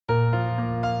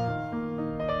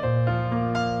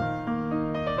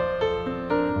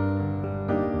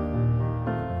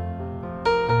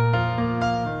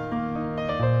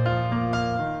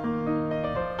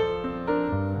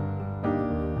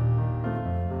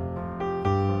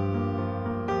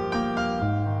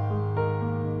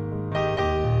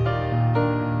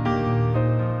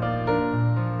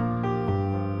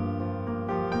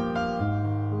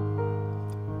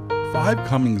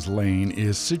Cummings Lane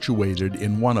is situated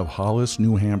in one of Hollis,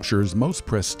 New Hampshire's most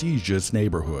prestigious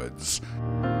neighborhoods.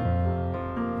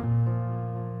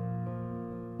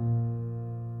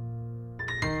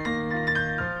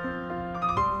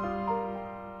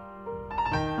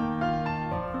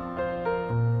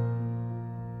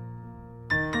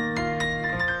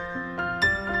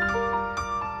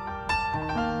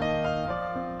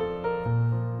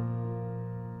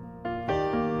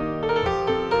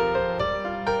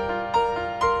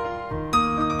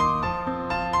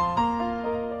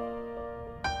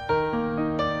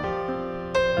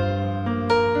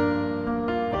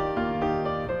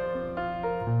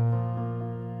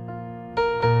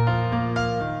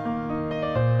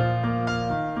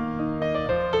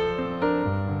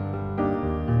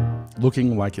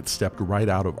 Looking like it stepped right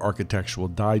out of Architectural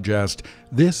Digest,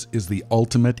 this is the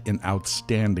ultimate in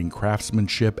outstanding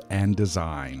craftsmanship and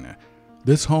design.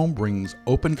 This home brings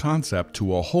open concept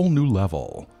to a whole new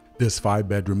level. This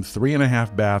 5-bedroom,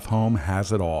 3.5-bath home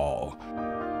has it all.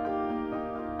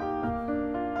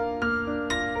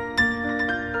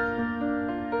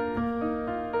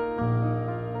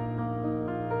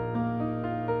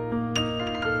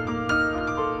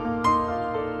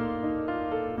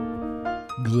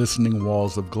 Glistening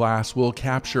walls of glass will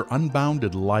capture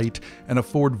unbounded light and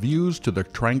afford views to the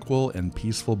tranquil and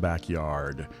peaceful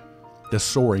backyard. The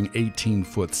soaring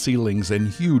 18-foot ceilings and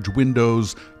huge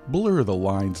windows blur the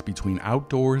lines between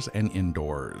outdoors and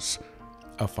indoors.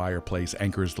 A fireplace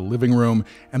anchors the living room,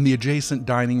 and the adjacent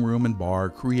dining room and bar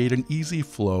create an easy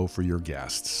flow for your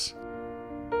guests.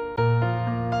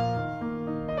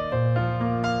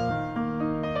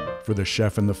 For the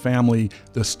chef and the family,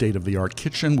 the state-of-the-art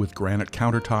kitchen with granite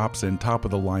countertops and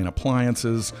top-of-the-line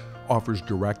appliances offers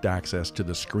direct access to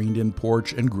the screened-in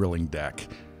porch and grilling deck,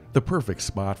 the perfect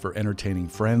spot for entertaining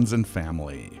friends and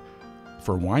family.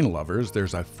 For wine lovers,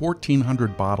 there's a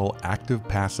 1,400-bottle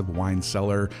active-passive wine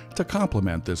cellar to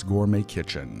complement this gourmet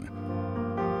kitchen.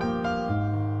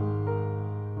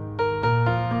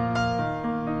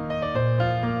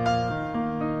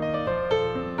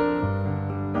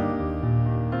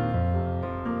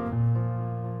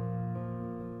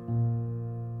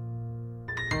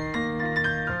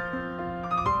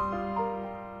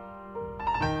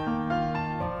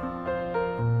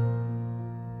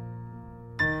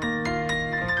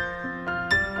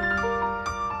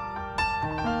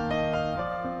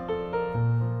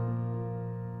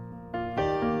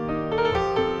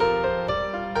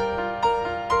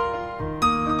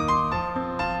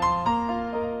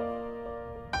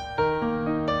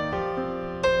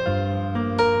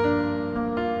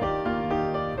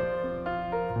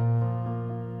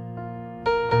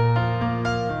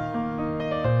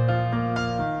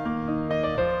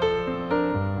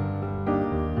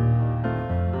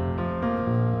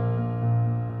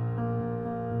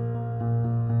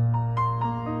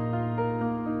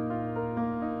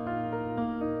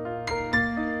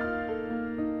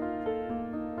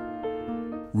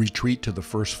 Retreat to the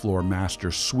first floor master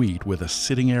suite with a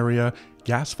sitting area,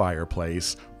 gas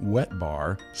fireplace, wet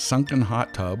bar, sunken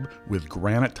hot tub with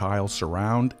granite tile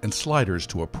surround and sliders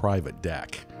to a private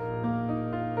deck.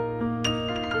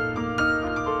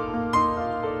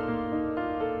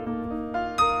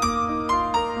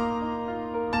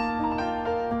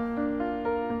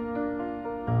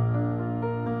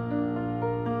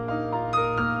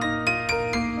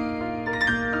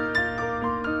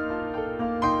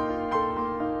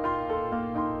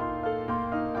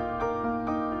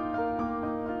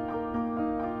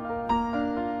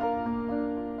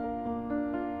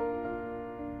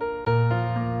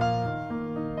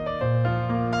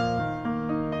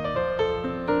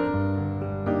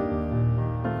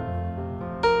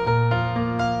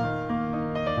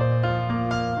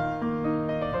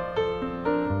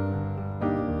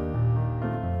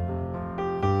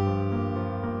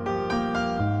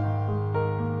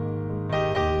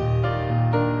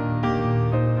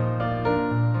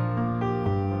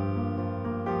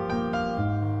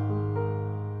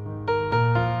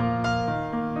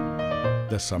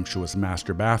 The sumptuous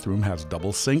master bathroom has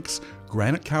double sinks,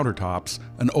 granite countertops,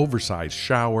 an oversized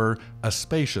shower, a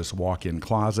spacious walk-in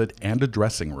closet, and a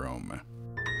dressing room.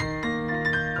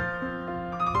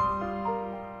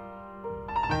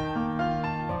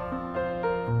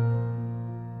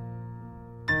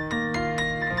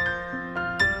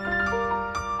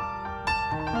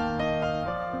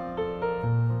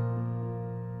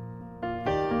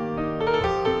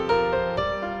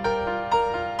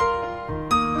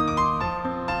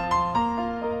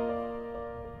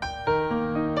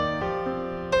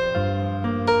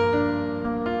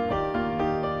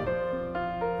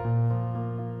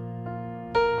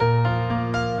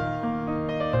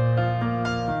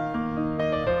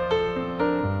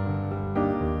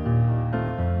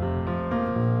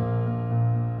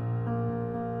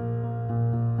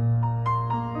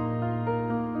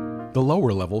 The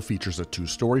lower level features a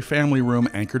 2-story family room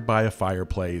anchored by a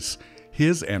fireplace,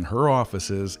 his and her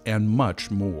offices, and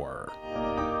much more.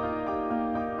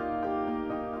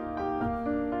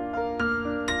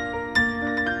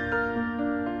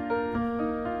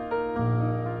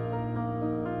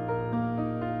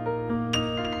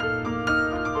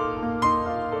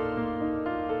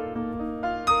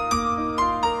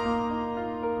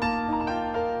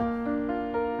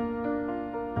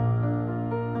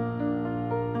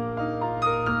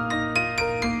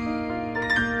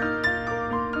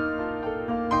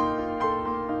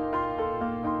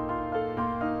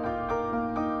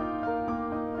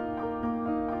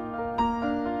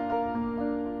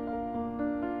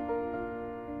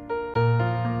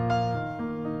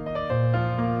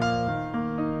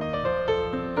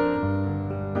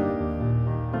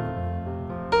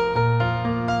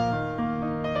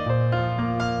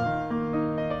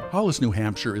 Hollis, New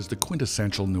Hampshire is the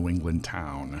quintessential New England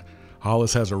town.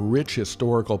 Hollis has a rich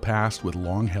historical past with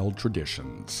long-held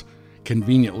traditions.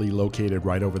 Conveniently located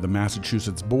right over the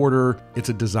Massachusetts border, it's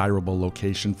a desirable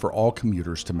location for all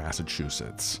commuters to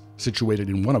Massachusetts. Situated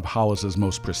in one of Hollis's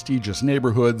most prestigious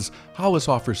neighborhoods, Hollis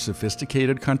offers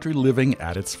sophisticated country living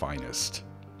at its finest.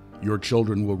 Your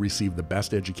children will receive the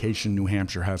best education New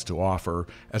Hampshire has to offer,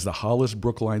 as the Hollis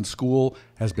Brookline School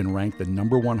has been ranked the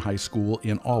 #1 high school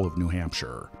in all of New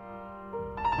Hampshire.